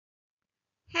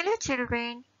Hello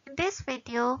children, in this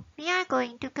video we are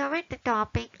going to cover the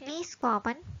topic least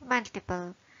common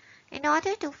multiple. In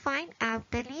order to find out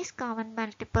the least common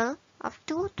multiple of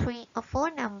 2, 3 or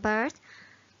 4 numbers,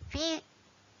 we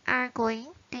are going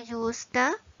to use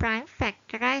the prime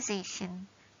factorization,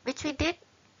 which we did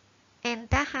in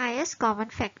the highest common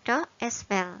factor as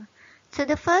well. So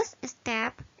the first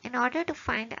step in order to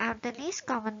find out the least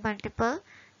common multiple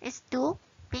is to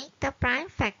pick the prime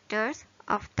factors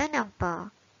of the number.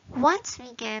 Once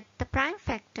we get the prime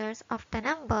factors of the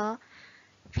number,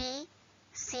 we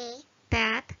see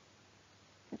that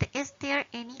is there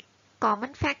any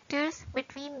common factors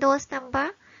between those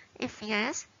numbers? If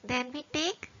yes, then we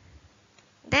take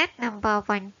that number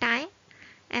one time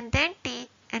and then take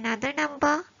another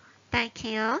number. Like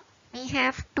here we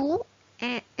have 2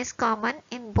 is common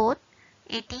in both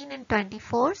 18 and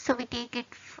 24, so we take it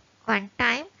one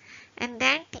time and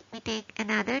then we take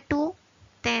another 2,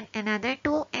 then another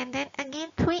 2, and then again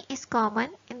 3 is common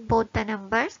in both the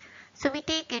numbers, so we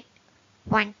take it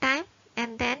one time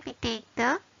and then we take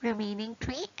the remaining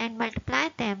 3 and multiply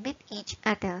them with each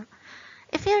other.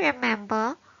 If you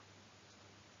remember,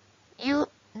 you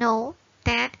know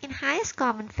that in highest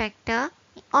common factor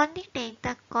we only take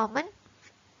the common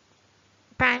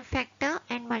prime factor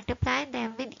and multiply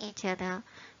them with each other,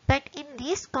 but in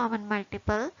least common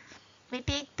multiple we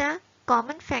take the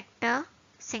common factor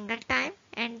single time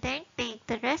and then take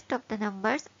the rest of the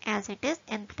numbers as it is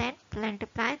and then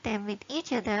multiply them with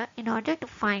each other in order to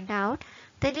find out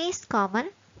the least common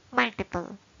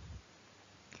multiple.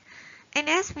 And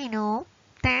as we know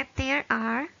that there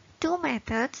are two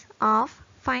methods of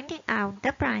finding out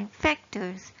the prime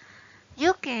factors.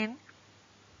 You can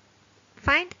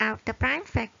find out the prime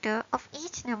factor of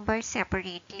each number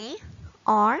separately,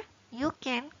 or you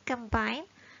can combine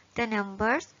the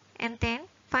numbers and then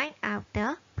find out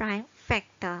the prime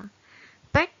factor.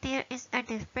 But there is a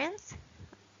difference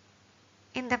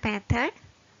in the method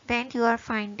when you are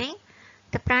finding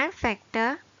the prime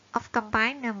factor of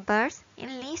combined numbers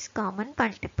in least common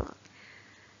multiple.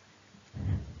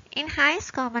 In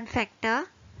highest common factor,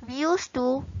 we used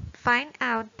to find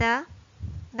out the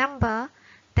number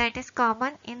that is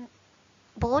common in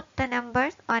both the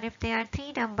numbers, or if there are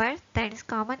three numbers, that is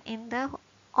common in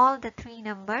all the three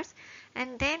numbers,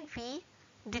 and then we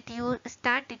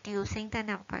start deducing the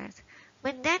numbers.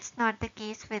 But that's not the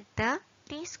case with the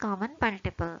least common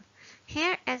multiple.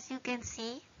 Here, as you can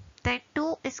see, that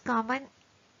 2 is common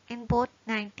in both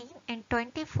 19 and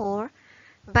 24,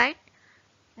 but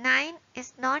 9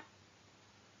 is not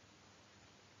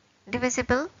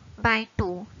divisible by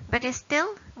 2, but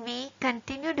still we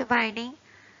continue dividing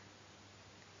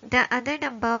the other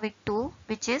number with 2,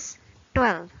 which is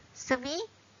 12. So we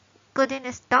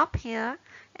couldn't stop here.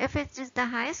 If it is the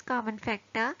highest common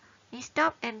factor, we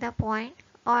stop at the point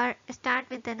or start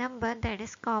with the number that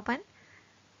is common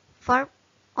for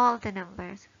all the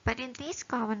numbers. But in these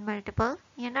common multiple,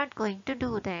 we are not going to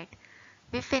do that.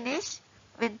 We finish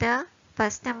with the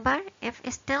first number if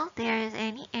still there is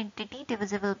any entity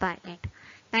divisible by it.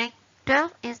 Like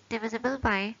 12 is divisible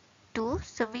by 2,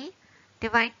 so we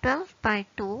divide 12 by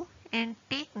 2 and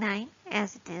take 9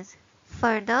 as it is.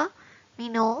 Further, we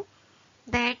know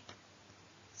that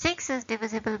 6 is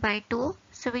divisible by 2,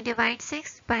 so we divide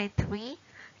 6 by 3,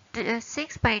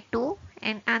 6 by 2,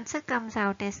 and answer comes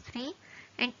out as 3,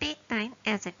 and take 9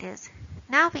 as it is.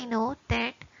 Now we know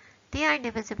that they are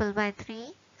divisible by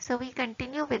 3, so we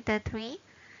continue with the 3,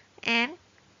 and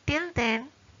till then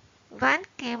 1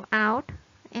 came out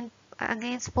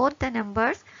against both the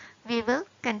numbers. We will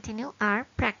continue our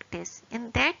practice. In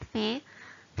that way,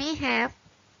 we have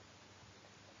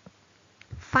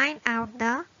find out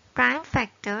the prime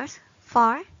factors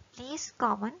for least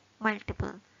common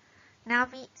multiple. Now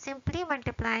we simply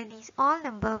multiply these all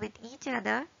numbers with each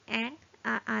other and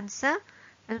our answer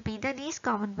will be the least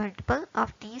common multiple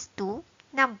of these two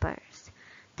numbers.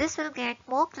 This will get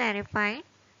more clarified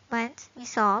once we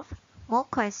solve more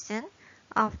questions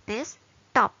of this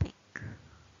topic.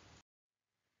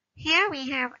 Here we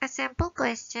have a sample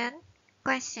question,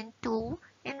 question 2,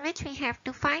 in which we have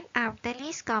to find out the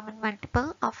least common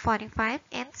multiple of 45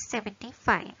 and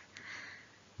 75.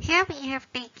 Here we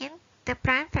have taken the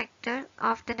prime factor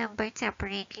of the number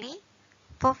separately.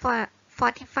 For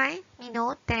 45, we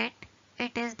know that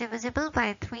it is divisible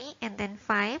by 3 and then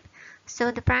 5. So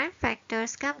the prime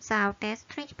factors comes out as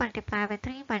 3 multiplied by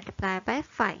 3 multiplied by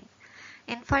 5.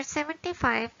 And for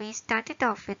 75, we started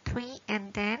off with 3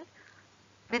 and then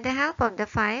with the help of the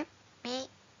 5, we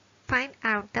find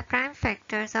out the prime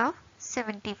factors of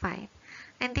 75.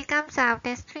 And it comes out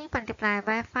as 3 multiplied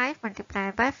by 5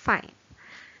 multiplied by 5.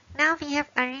 Now we have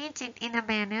arranged it in a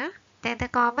manner that the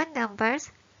common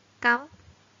numbers come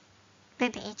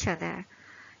with each other.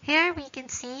 Here we can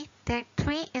see that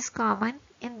 3 is common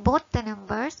in both the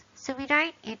numbers, so we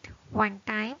write it one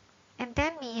time, and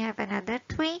then we have another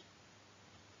 3.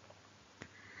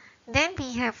 Then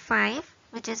we have 5,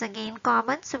 which is again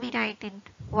common, so we write it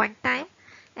one time,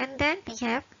 and then we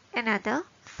have another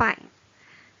 5.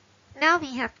 Now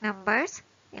we have numbers.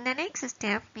 In the next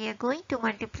step, we are going to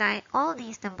multiply all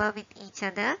these numbers with each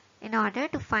other in order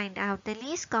to find out the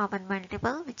least common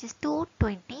multiple, which is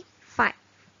 225.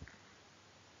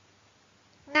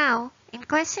 Now, in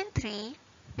question 3,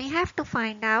 we have to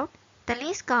find out the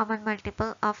least common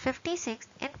multiple of 56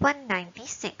 and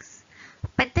 196.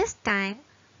 But this time,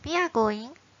 we are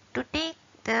going to take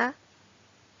the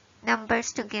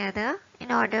numbers together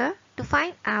in order to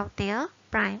find out their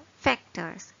prime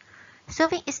factors. So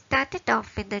we started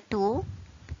off with the 2,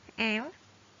 and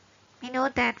we know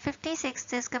that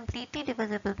 56 is completely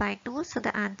divisible by 2, so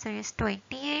the answer is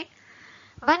 28.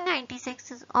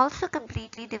 196 is also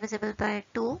completely divisible by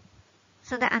 2,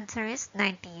 so the answer is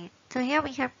 98. So here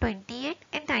we have 28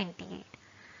 and 98.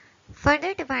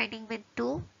 Further dividing with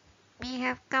 2, we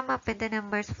have come up with the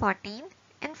numbers 14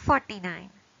 and 49.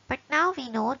 But now we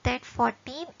know that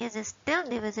 14 is still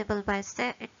divisible by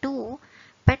 2,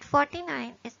 but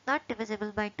 49 is not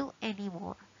divisible by 2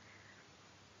 anymore.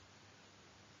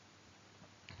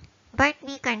 But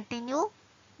we continue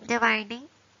dividing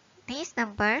these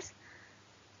numbers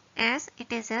as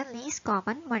it is a least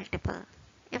common multiple.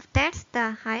 If that's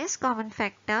the highest common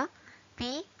factor,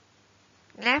 we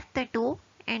left the 2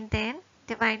 and then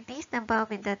divide these number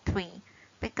with the 3.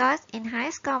 Because in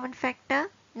highest common factor,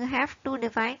 you have to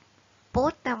divide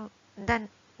both the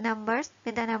numbers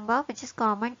with a number which is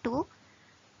common to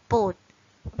both.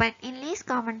 But in least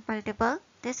common multiple,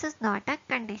 this is not a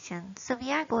condition. So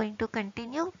we are going to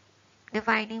continue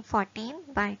dividing 14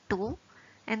 by 2,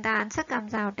 and the answer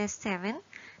comes out as 7.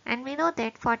 And we know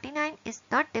that 49 is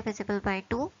not divisible by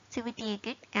 2, so we take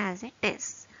it as it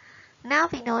is. Now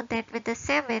we know that with the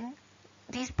 7,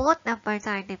 these both numbers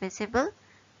are divisible.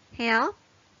 Here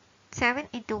 7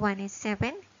 into 1 is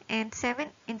 7, and 7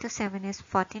 into 7 is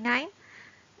 49.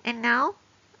 And now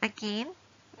again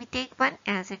we take 1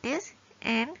 as it is,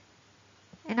 and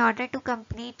in order to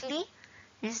completely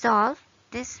resolve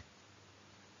this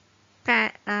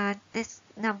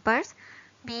numbers,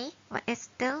 we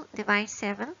still divide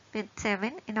 7 with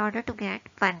 7 in order to get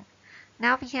 1.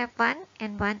 Now we have 1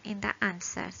 and 1 in the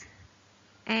answers.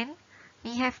 And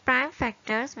we have prime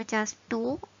factors, which are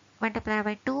 2 multiplied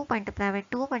by 2 multiplied by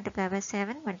 2 multiplied by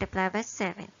 7 multiplied by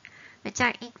 7, which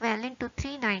are equivalent to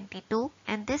 392,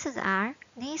 and this is our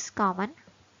least common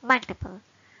multiple.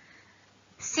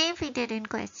 Same we did in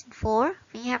question 4,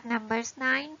 we have numbers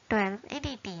 9, 12 and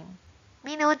 18.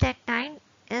 We know that 9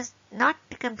 is not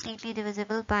completely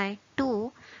divisible by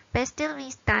 2, but still we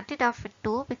started off with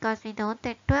 2 because we know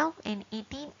that 12 and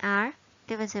 18 are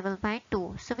divisible by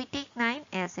 2. So we take 9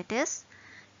 as it is,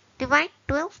 divide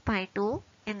 12 by 2,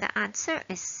 and the answer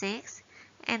is 6,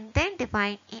 and then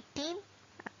divide 18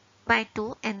 by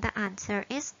 2, and the answer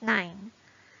is 9.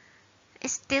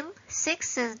 Still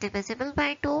 6 is divisible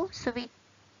by 2, so we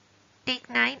take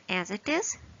 9 as it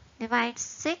is, divide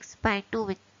 6 by 2,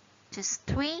 which is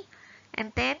 3,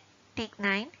 and then take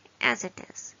 9 as it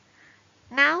is.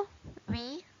 Now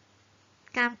we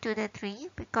come to the 3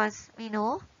 because we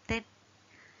know that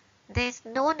there is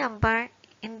no number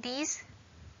in these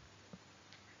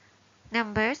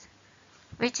numbers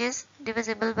which is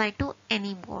divisible by 2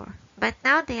 anymore. But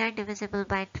now they are divisible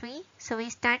by 3, so we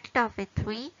started off with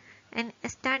 3 and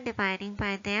start dividing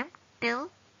by them till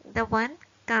the 1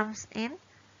 comes in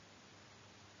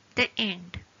the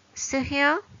end. So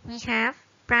here we have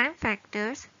prime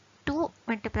factors 2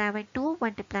 multiplied by 2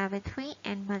 multiplied by 3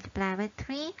 and multiplied by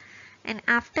 3, and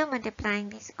after multiplying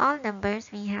these all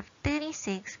numbers we have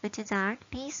 36, which is our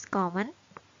least common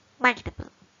multiple.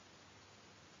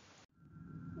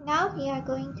 Now we are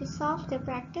going to solve the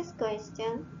practice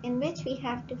question in which we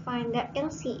have to find the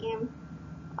LCM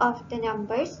of the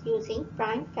numbers using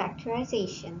prime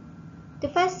factorization. The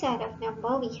first set of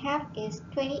number we have is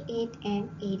 28 and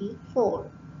 84.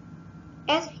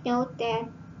 As we know that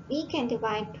we can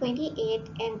divide 28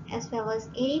 and as well as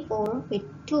 84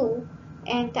 with 2,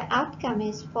 and the outcome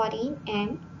is 14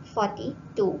 and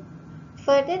 42.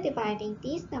 Further dividing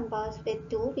these numbers with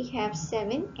 2, we have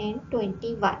 7 and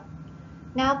 21.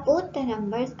 Now both the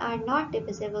numbers are not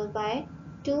divisible by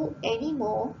 2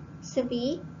 anymore, so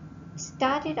we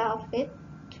started off with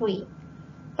 3.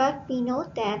 But we know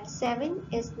that 7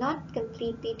 is not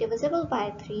completely divisible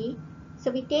by 3,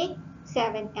 so we take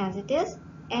 7 as it is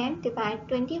and divide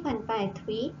 21 by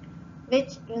 3,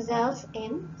 which results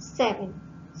in 7.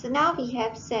 So now we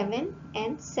have 7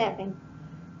 and 7.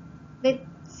 With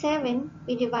 7,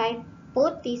 we divide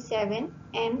both these 7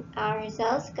 and our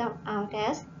results come out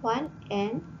as 1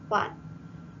 and 1.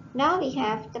 Now we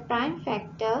have the prime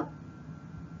factor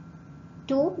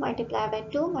 2 multiplied by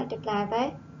 2 multiplied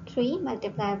by 3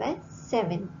 multiplied by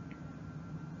 7.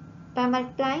 By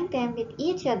multiplying them with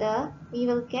each other, we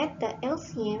will get the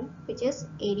LCM, which is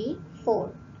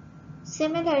 84.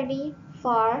 Similarly,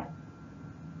 for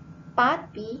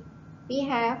part B, we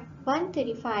have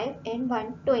 135 and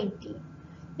 120.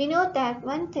 We know that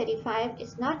 135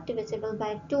 is not divisible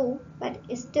by 2, but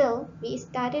still we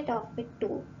started off with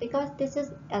 2 because this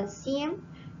is LCM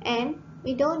and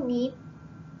we don't need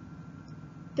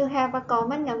to have a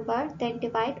common number that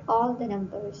divide all the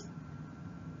numbers.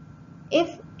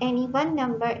 If any one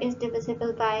number is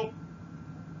divisible by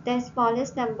the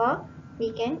smallest number,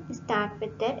 we can start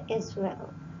with that as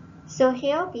well. So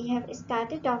here we have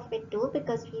started off with 2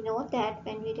 because we know that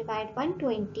when we divide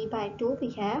 120 by 2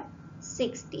 we have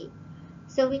 60.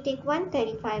 So we take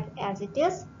 135 as it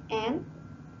is and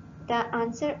the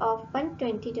answer of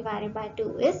 120 divided by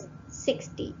 2 is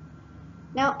 60.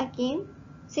 Now again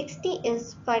 60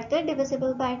 is further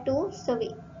divisible by 2, so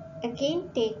we again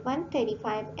take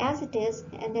 135 as it is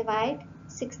and divide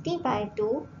 60 by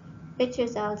 2, which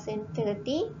results in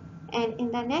 30, and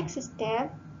in the next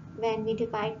step when we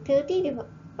divide 30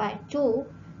 by 2,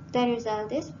 the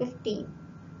result is 15.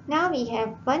 Now we have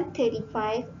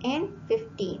 135 and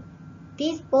 15.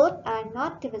 These both are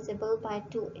not divisible by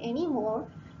 2 anymore,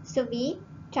 so we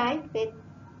try with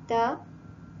the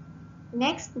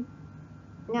next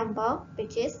number,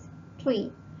 which is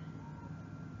 3.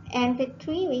 And with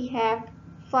 3 we have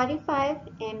 45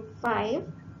 and 5.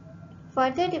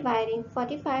 Further dividing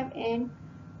 45 and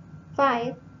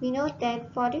 5, we know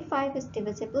that 45 is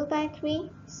divisible by 3,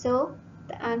 so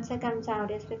the answer comes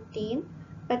out as 15.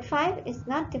 But 5 is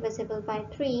not divisible by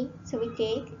 3, so we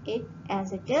take it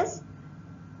as it is.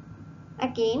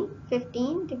 Again,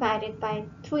 15 divided by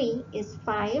 3 is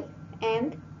 5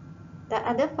 and the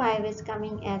other 5 is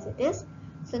coming as it is.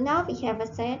 So now we have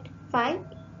a set 5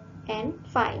 and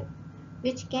 5,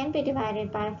 which can be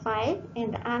divided by 5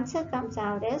 and the answer comes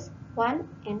out as 1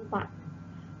 and 1.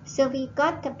 So we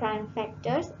got the prime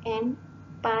factors and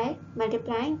by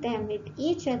multiplying them with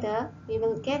each other, we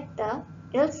will get the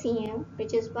LCM,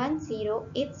 which is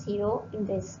 1080 in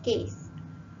this case.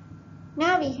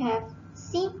 Now we have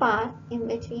C part in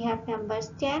which we have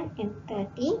numbers 10 and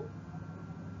 30.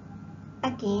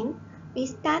 Again, we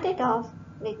started off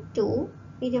with 2.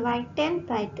 We divide 10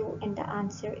 by 2 and the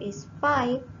answer is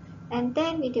 5. And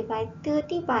then we divide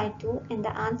 30 by 2 and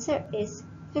the answer is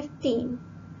 15.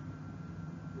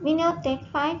 We know that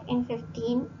 5 and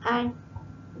 15 are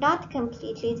not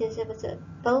completely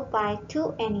divisible by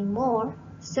 2 anymore.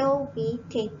 So we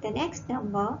take the next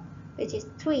number, which is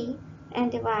 3,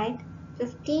 and divide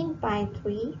 15 by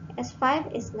 3, as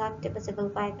 5 is not divisible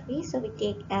by 3, so we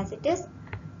take as it is.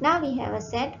 Now we have a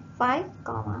set 5,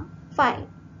 5.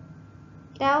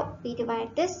 Now we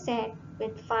divide this set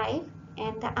with 5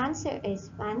 and the answer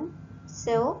is 1.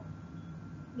 So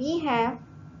we have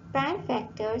prime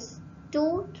factors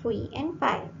 2, 3 and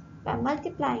 5. By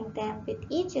multiplying them with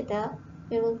each other,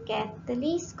 we will get the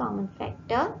least common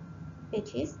factor,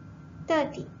 which is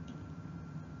 30.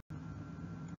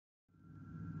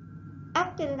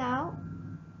 Up till now,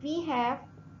 we have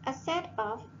a set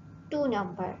of 2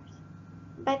 numbers.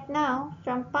 But now,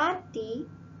 from part D,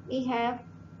 we have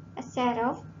a set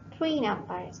of 3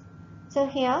 numbers. So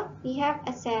here, we have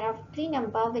a set of 3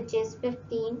 numbers, which is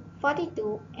 15,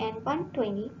 42 and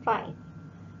 125.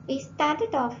 We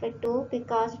started off with 2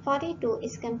 because 42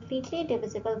 is completely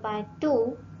divisible by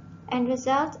 2 and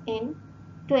results in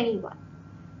 21.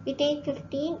 We take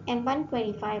 15 and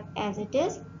 125 as it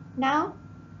is. Now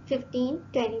 15,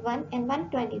 21 and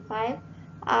 125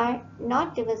 are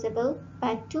not divisible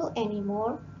by 2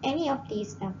 anymore, any of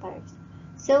these numbers.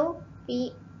 So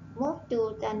we move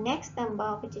to the next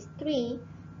number, which is 3,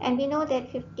 and we know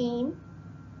that 15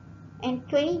 and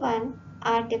 21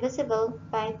 are divisible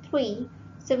by 3.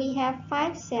 So we have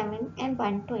 5, 7 and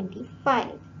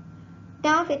 125.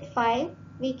 Now with 5,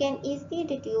 we can easily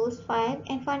deduce 5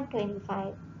 and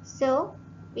 125. So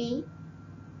we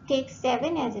take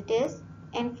 7 as it is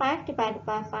and 5 divided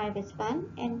by 5 is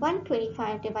 1 and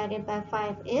 125 divided by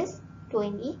 5 is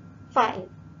 25.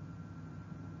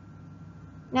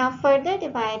 Now further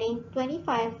dividing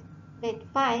 25 with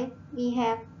 5, we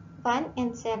have 1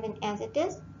 and 7 as it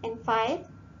is and 5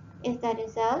 is the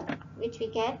result which we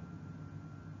get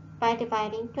by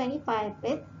dividing 25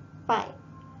 with 5.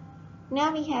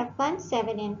 Now we have 1,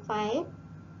 7 and 5.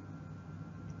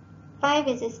 5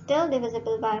 is still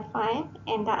divisible by 5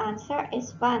 and the answer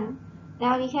is 1.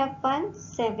 Now we have 1,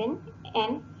 7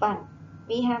 and 1.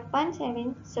 We have 1,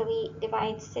 7, so we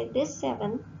divide this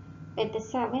 7 with the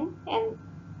 7 and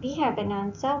we have an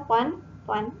answer 1,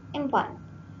 1 and 1.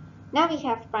 Now we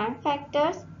have prime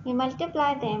factors. We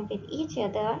multiply them with each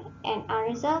other and our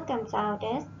result comes out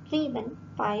as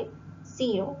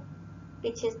 3150,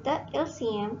 which is the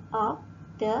LCM of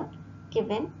the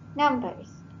given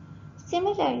numbers.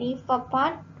 Similarly, for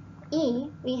part E,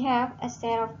 we have a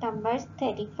set of numbers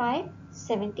 35,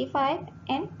 75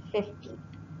 and 50.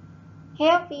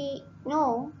 Here we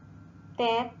know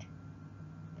that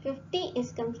 50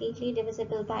 is completely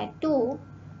divisible by 2.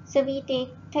 So we take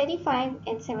 35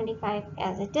 and 75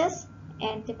 as it is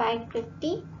and divide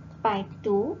 50 by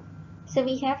 2. So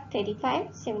we have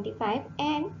 35, 75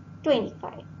 and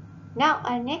 25. Now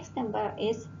our next number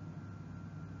is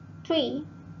 3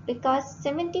 because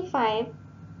 75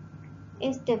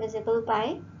 is divisible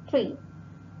by 3.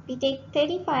 We take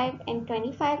 35 and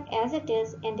 25 as it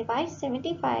is and divide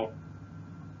 75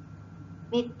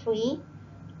 with 3.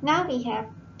 Now we have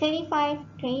 35,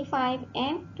 25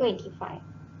 and 25.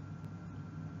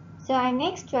 So our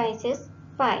next choice is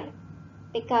 5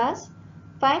 because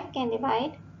 5 can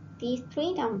divide these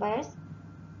three numbers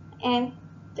and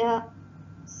the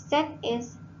set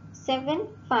is 7,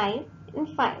 5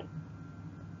 and 5.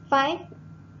 5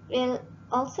 will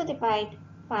also divide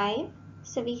 5,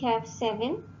 so we have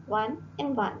 7, 1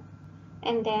 and 1.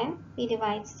 And then we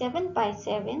divide 7 by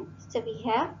 7, so we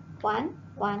have 1,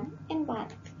 1 and 1.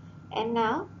 And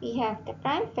now we have the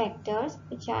prime factors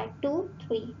which are 2,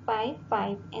 3, 5,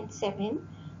 5 and 7.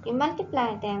 We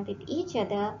multiply them with each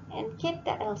other and get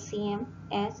the LCM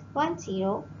as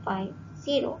 1050.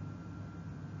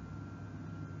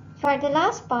 For the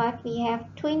last part we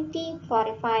have 20,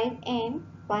 45 and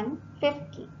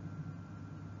 150.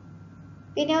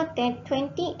 We note that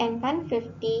 20 and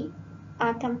 150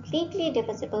 are completely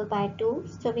divisible by 2,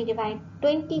 so we divide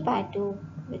 20 by 2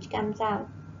 which comes out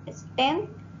as 10.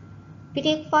 We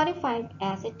take 45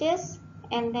 as it is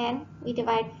and then we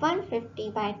divide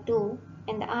 150 by 2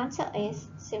 and the answer is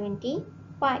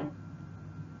 75.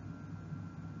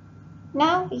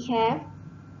 Now we have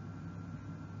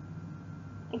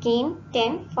again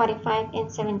 10, 45 and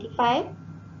 75.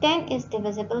 10 is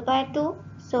divisible by 2,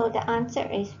 so the answer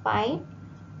is 5.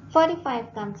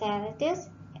 45 comes as it is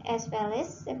as well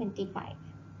as 75.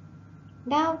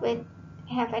 Now we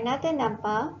have another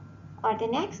number or the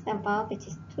next number which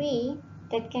is 3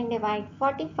 that can divide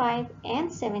 45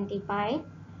 and 75.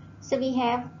 So we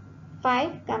have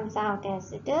 5 comes out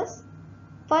as it is.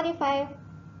 45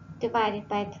 divided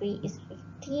by 3 is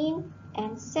 15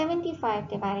 and 75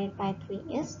 divided by 3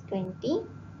 is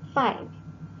 25.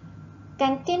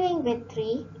 Continuing with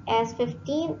 3, as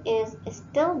 15 is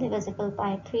still divisible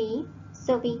by 3,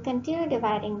 so we continue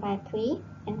dividing by 3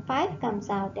 and 5 comes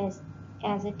out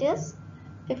as it is.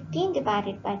 15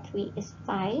 divided by 3 is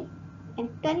 5 and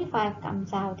 25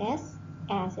 comes out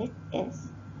as it is.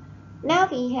 Now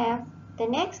we have the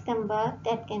next number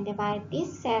that can divide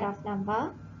this set of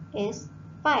number is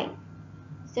 5.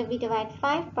 So we divide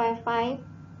 5 by 5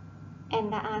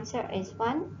 and the answer is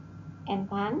 1 and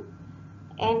 1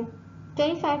 and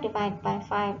 25 divided by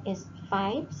 5 is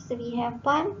 5. So we have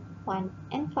 1, 1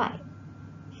 and 5.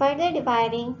 Further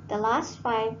dividing the last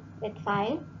 5 with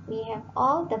 5, we have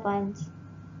all the ones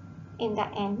in the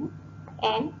end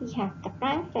and we have the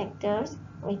prime factors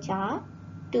which are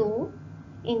 2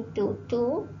 into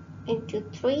 2 into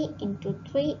 3 into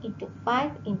 3 into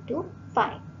 5 into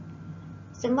 5.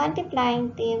 So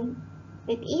multiplying them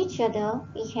with each other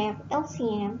we have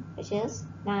LCM which is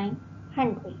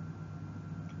 900.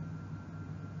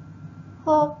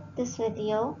 Hope this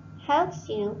video helps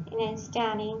you in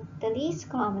understanding the least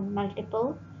common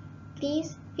multiple.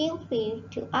 Please feel free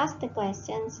to ask the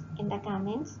questions in the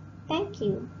comments. Thank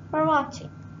you for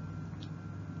watching.